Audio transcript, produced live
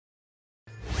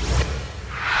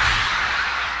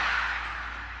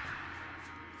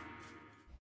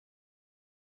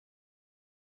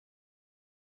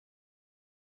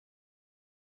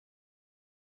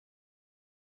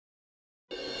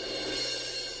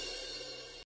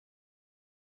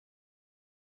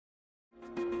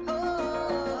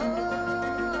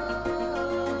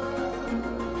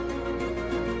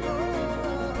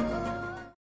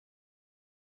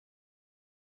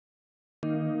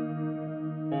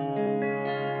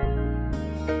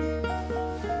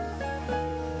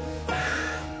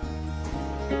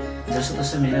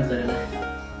जसोतसो मेहनत गरेर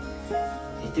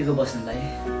यतिको बस्नलाई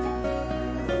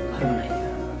घर बनाइदियो।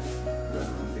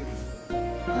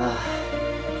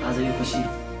 आज यो खुसी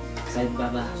सायद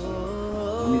बाबा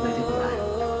मम्मी भइदिएको भए।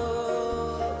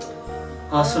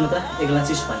 सुन्नु त एक गिलास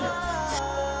चिसो पानी ल्याऊ।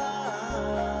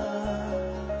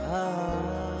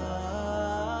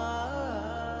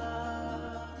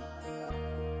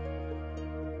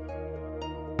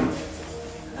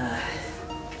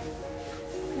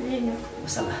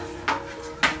 Masalah.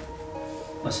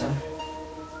 Masalah.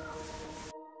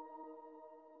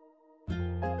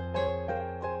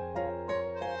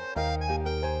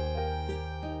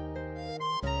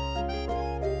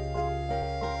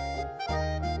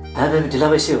 बेबी ढिला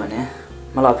भइसक्यो भने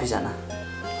मलाई अफिस जान।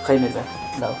 खै मेरो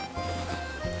ल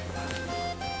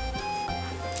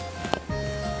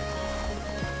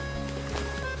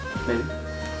बेबी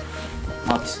म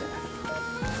अफिस गएँ।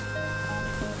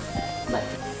 बाई।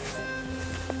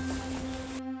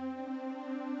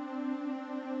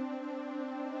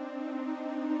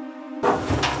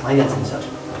 भइहाल्छ नि सर,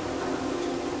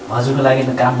 हजुरको लागि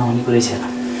त काम नहुने कुरै छैन।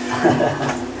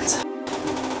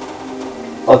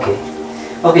 ओके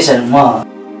ओके सर, म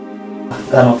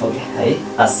घरमा पुगेँ है।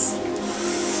 हस्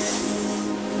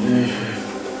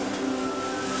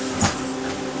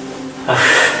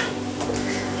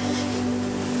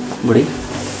बुढी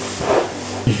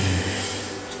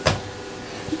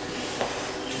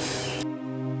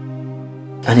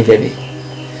अनि बेबी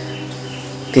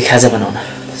के खाजा बनाउन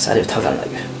साह्रै थकान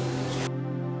लाग्यो।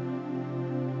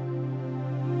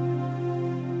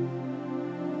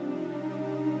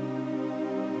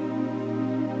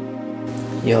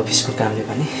 यो अफिसको कामले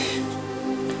पनि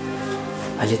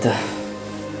अहिले त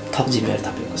थप जिम्मेवारी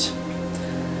थपेको छ।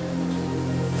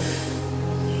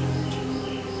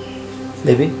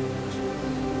 बेबी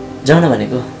जाउँ न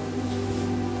भनेको,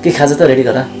 के खाजा त रेडी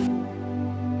गर।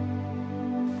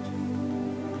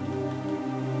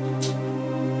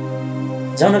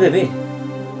 जाउँ न बेबी,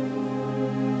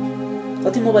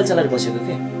 कति मोबाइल चलाएर बसेको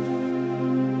के।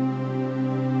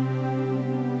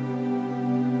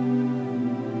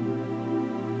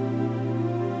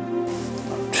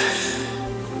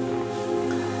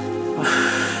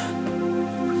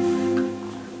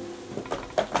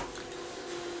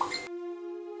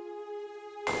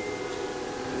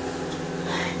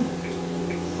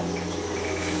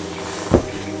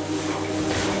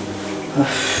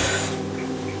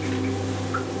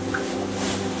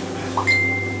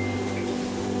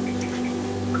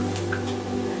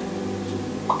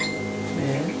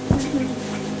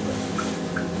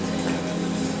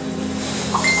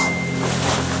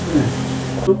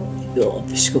 यो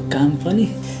अफिसको काम पनि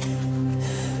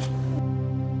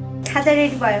खाजा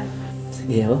रेडी भयो।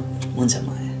 ए हो, हुन्छ म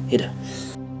हेर।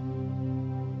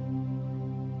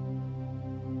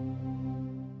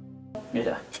 हेर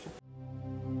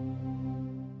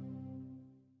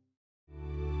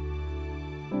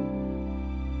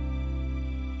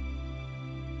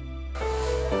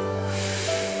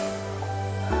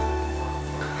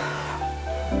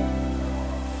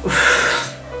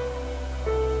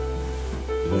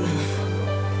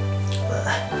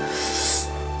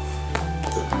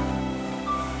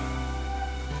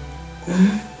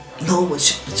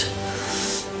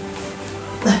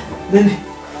बेबी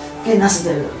के नास्ता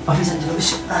तयार गर, अफिस जान्छ ल।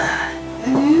 बेसी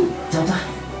जाउँ त,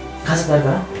 खाजा तयार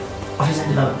गर, अफिस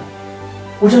जान्छ ल।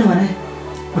 उठ न भने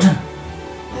उठ न।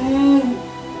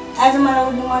 आज मलाई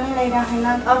उठ्नु मनै लागिरहेको छैन,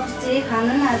 अफिसतिर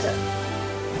खानु न आज।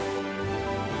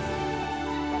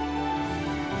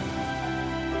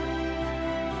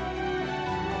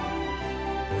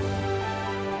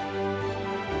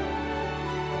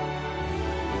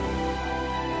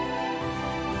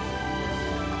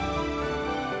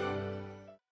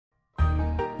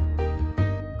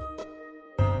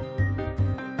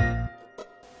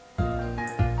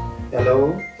 हेलो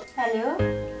हेलो,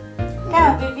 कहाँ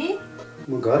हो बेबी?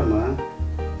 म घरमा।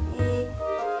 ए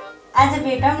आज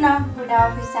भेटौँ न, बुढा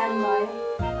अफिस जानुभयो।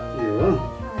 ए हो,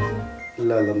 ल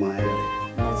ल म आएँ।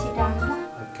 छिटो आउनु ल।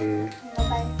 Okay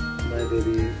by by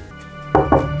baby.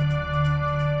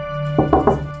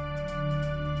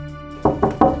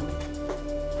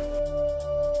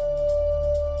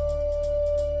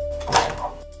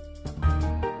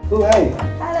 Oh, hey.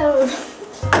 Hello.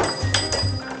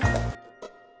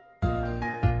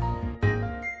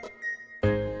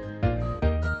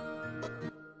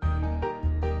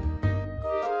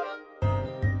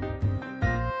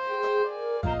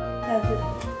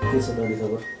 के छ दादी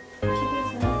खबर?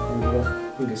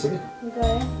 ठिकै छ।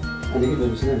 अनि के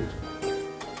गर्नु छैन?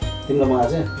 तिमीलाई म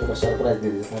आज एउटा सरप्राइज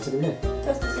दिँदैछु, थाहा छ तिमीलाई?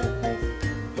 कस्तो सरप्राइज?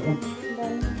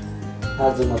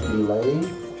 आज म तिमीलाई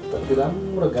त्यो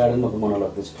राम्रो गार्डनमा घुमाउन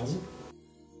लाग्दैछ थाहा छ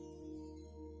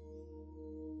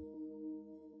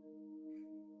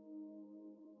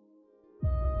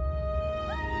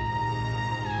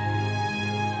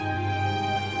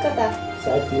कता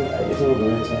सायद तिमी अहिलेसम्म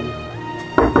घुमेको छैन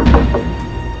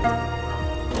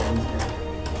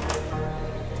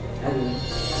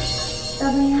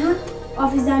तपाईँ यहाँ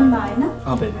अफिस जानुभयो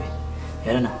होइन बेबी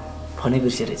हेर न फोनै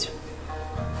बिर्सिरहेछु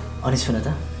अनि सुन त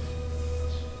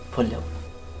फोन ल्याऊ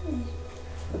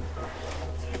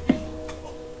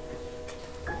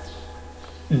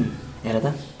हेर त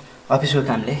अफिसको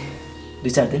कामले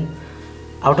 2-4 दिन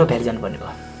आउट अफ भ्याली जानुपर्ने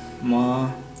भयो म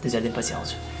 2-4 दिन पछि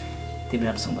आउँछु तिमी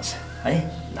राम्रोसँग बस है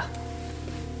ल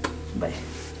बाई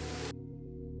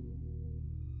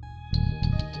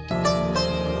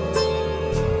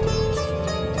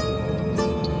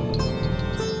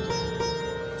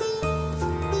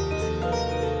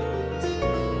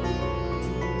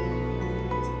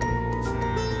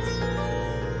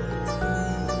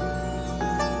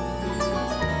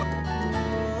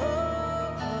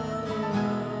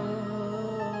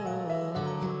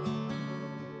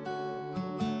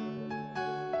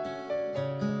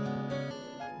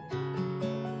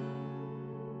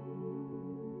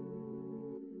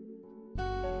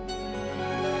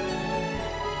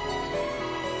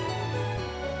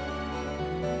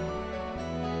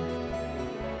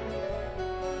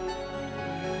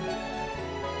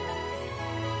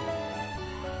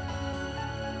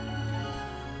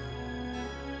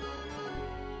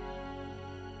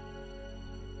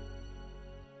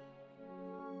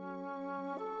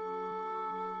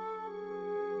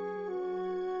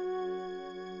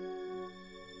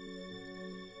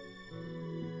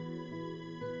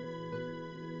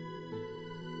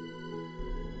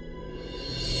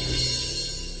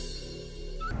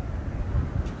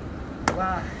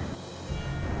वाह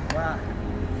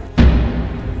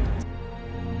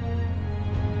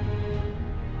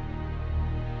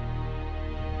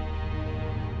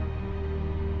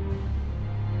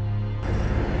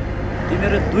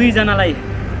तिमीहरू दुईजनालाई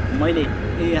मैले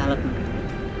यही हालतमा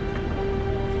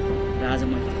र आज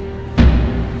मैले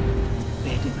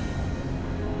भेटेँ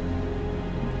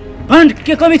भण्ड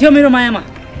के कमी थियो मेरो मायामा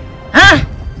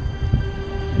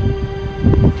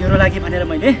तेरो लागि भनेर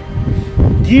मैले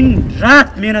दिन रात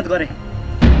मेहनत गरेँ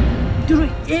तेरो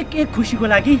एक खुसीको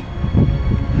लागि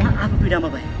म आफू पीडामा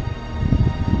भएँ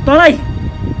तँलाई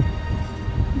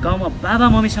गाउँमा बाबा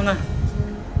मम्मीसँग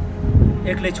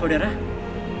एक्लै छोडेर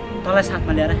तँलाई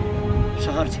साथमा ल्याएर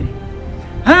सहर छिरेँ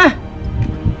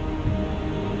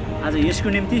आज यसको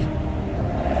निम्ति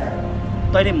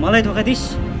तैँले मलाई धोका दिइस्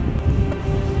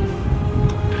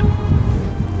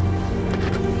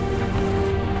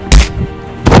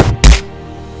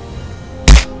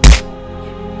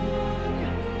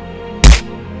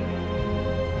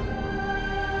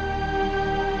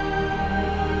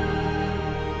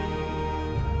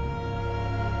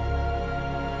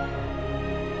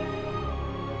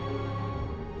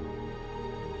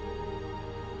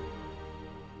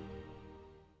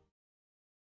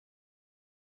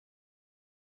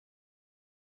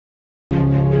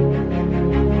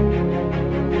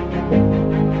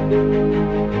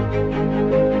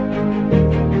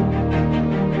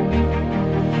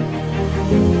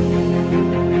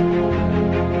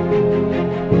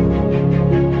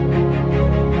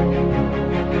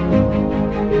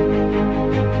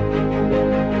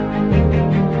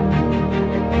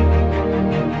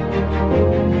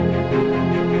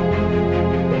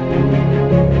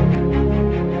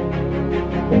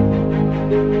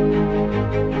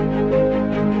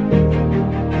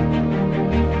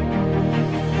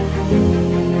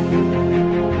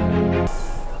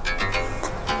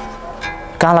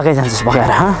कहाँ लगाइ जान्छस्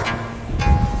बगाएर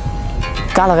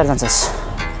कहाँ लगाएर जान्छस्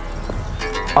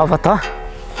अब त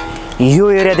यो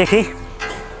एरियादेखि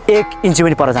 1 इन्च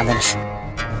पनि पर जाँदैनस्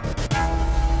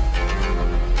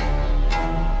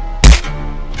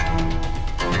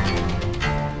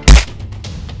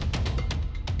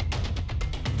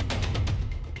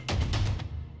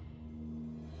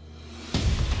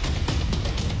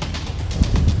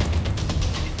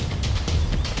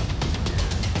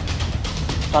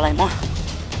तँलाई म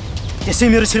त्यसै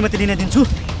मेरो श्रीमती लिन दिन्छु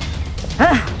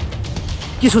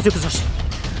के सोचेको छस्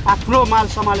आफ्नो माल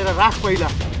सम्हालेर राख पहिला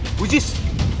बुझिस्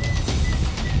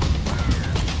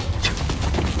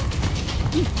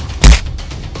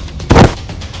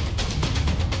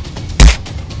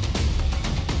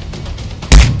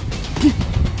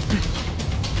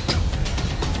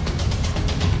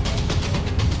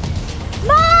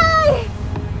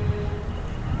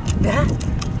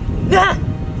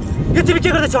यो तिमी के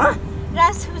गर्दैछौ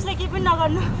राज उसले के पनि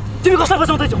नगर्नु तिमी कसलाई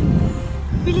बचाउँदैछौ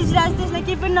प्लिज राज त्यसलाई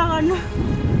केही पनि नगर्नु।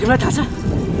 तिमीलाई थाहा छ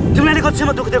तिमीले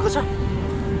कतिसम्म दुःख दिएको छ?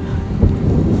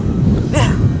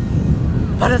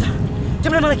 भन त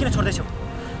तिमीले मलाई किन छोड्दैछौ?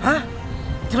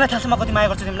 तिमीलाई थाहा छ म कति माया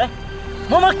गर्छु तिमीलाई?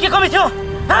 ममा के कमी थियो?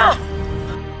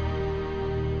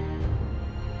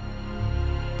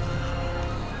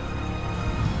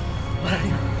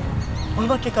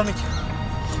 ममा के कमी थियो?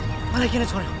 मलाई किन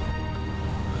छोड्यौ?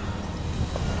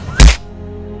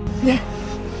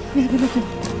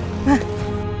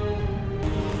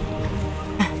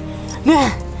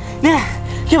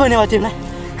 के भन्यो तिमीलाई?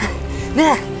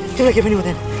 तिमीलाई के पनि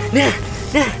हुँदैन।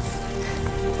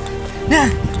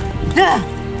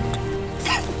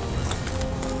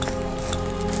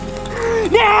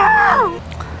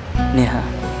 नेहा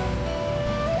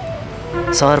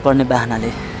सहर पढ्ने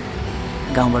बाहनाले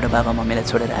गाउँबाट बाबा मम्मीलाई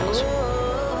छोडेर आएको छु।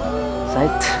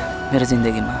 सायद मेरो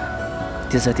जिन्दगीमा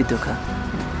त्यो जति दुःख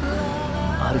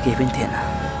अरू केही पनि थिएन।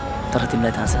 तर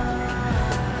तिमीलाई थाहा छ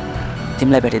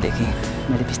तिमीलाई भेटेदेखि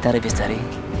मैले बिस्तारै बिस्तारै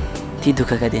ती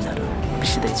दुःखका दिनहरू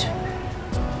बिर्सिँदैछु।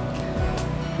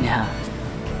 नेहा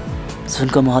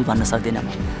सुनको महल भन्न सक्दिनँ म,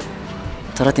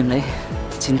 तर तिमीलाई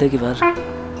जिन्दगीभर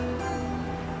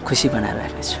खुसी बनाएर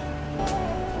राख्ने छु।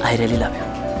 I really love you.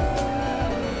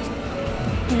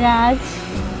 राज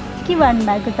के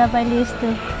भन्नुभएको तपाईँले यस्तो?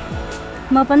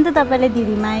 म पनि त तपाईँलाई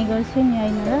धेरै माया गर्छु नि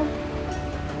होइन र?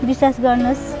 विश्वास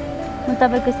गर्नुहोस् म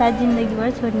तपाईँको साथ जिन्दगीभर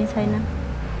छोड्ने छैन।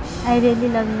 आई रियली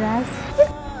लभ यु राज।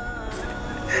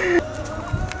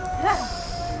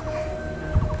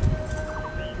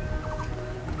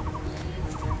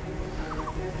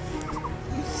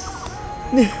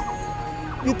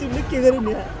 तिमीले के गर्यो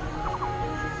नि?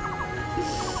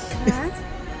 राज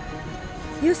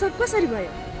यो सब कसरी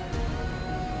भयो?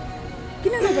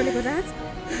 किन नबोलेको राज?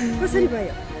 कसरी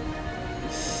भयो?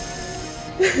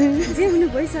 जे हुनु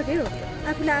भइसक्यो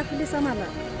आफूले आफूले सम्हाल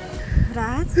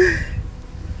राज।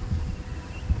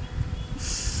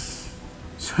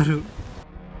 सरू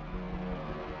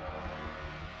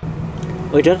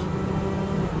वेटर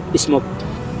स्मोक।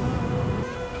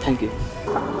 Thank you.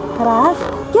 राज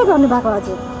के गर्नुभएको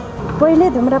हजुर? पहिले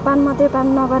धुम्रपान मात्रै पान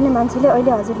नगर्ने मान्छेले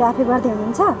अहिले हजुरले आफै गर्दै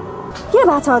हुनुहुन्छ? के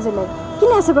भएको छ हजुरलाई? किन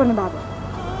यसो गर्नुभएको?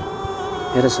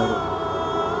 हेर सरू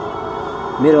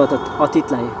मेरो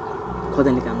अतीतलाई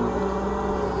खोज्ने काम नगर।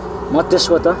 म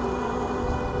त्यसको त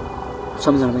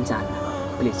सम्झाउन पनि चाहन्न।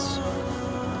 प्लिज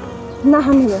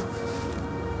नहान्नु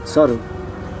सरू।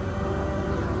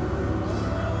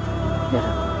 हेर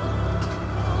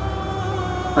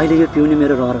अहिले यो पिउने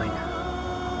मेरो रहर होइन।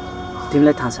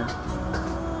 तिमीलाई थाहा छ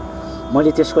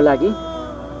मैले त्यसको लागि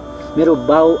मेरो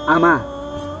बाउ आमा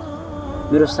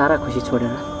मेरो सारा खुसी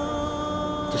छोडेर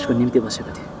त्यसको निम्ति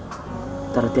बसेको थिएँ।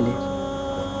 तर त्यसले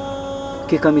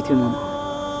के कमी थियो ममा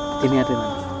तिमी आफै भन।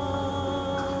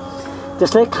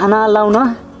 त्यसलाई खाना लाउन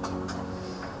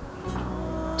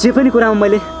जे पनि कुरामा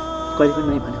मैले कहिले पनि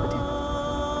नै भनेको थिएँ।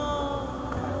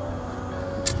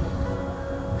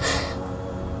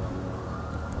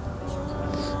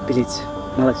 प्लिज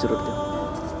मलाई सुरुट देऊ।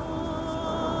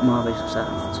 म अब यसको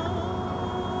सारा हुन्छ।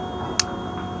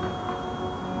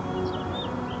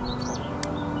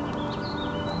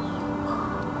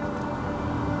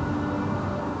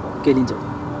 के लिन्छौ?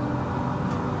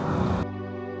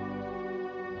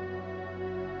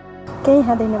 केही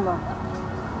खाँदैन म।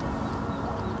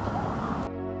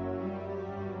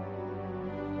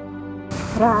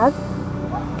 राज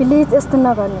प्लिज यस्तो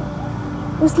नगर्नु।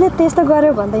 उसले त्यस्तो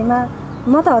गर्यो भन्दैमा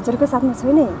म त हजुरको साथमा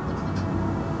छु नि।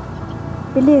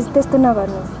 प्लिज त्यस्तो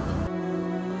नगर्नुहोस्।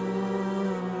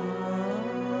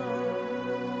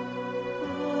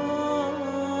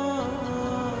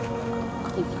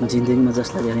 जिन्दगीमा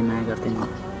जसलाई धेरै माया गर्दैन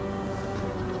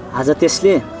आज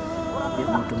त्यसले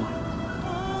मुटुमा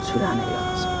छुरा हानेर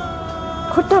गएको छ।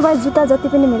 खुट्टा बाई जुत्ता जति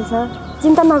पनि मिल्छ।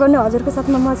 चिन्ता नगर्नु हजुरको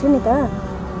साथमा म छु नि त।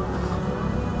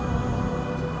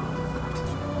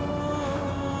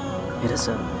 हेर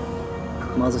सर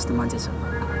म जस्तो मान्छे छु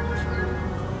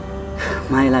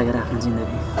माया लागेर आफ्नो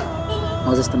जिन्दगी म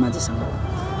जस्तो मान्छेसँग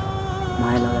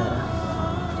माया लगाएर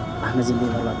आफ्नो जिन्दगी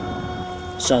बर्बाद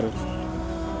गर्नु। सर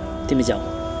तिमी जाऊ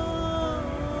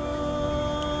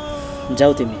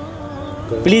जाऊ तिमी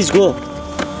प्लिज गो।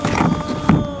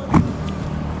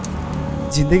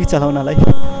 जिन्दगी चलाउनलाई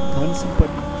धन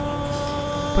सम्पत्ति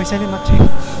पैसाले मात्रै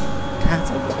कहाँ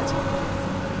चल्छ?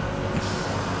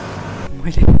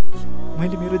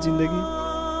 मैले मेरो जिन्दगी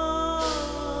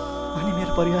अनि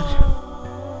मेरो परिवार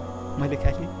मैले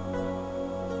खाली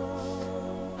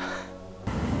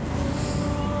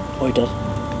वेटर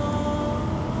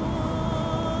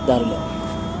दारू ल्याऊ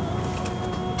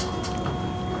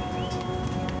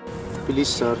प्लिज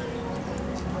सर।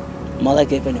 मलाई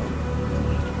केही पनि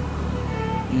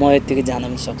म यतिकै जान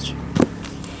पनि सक्छु।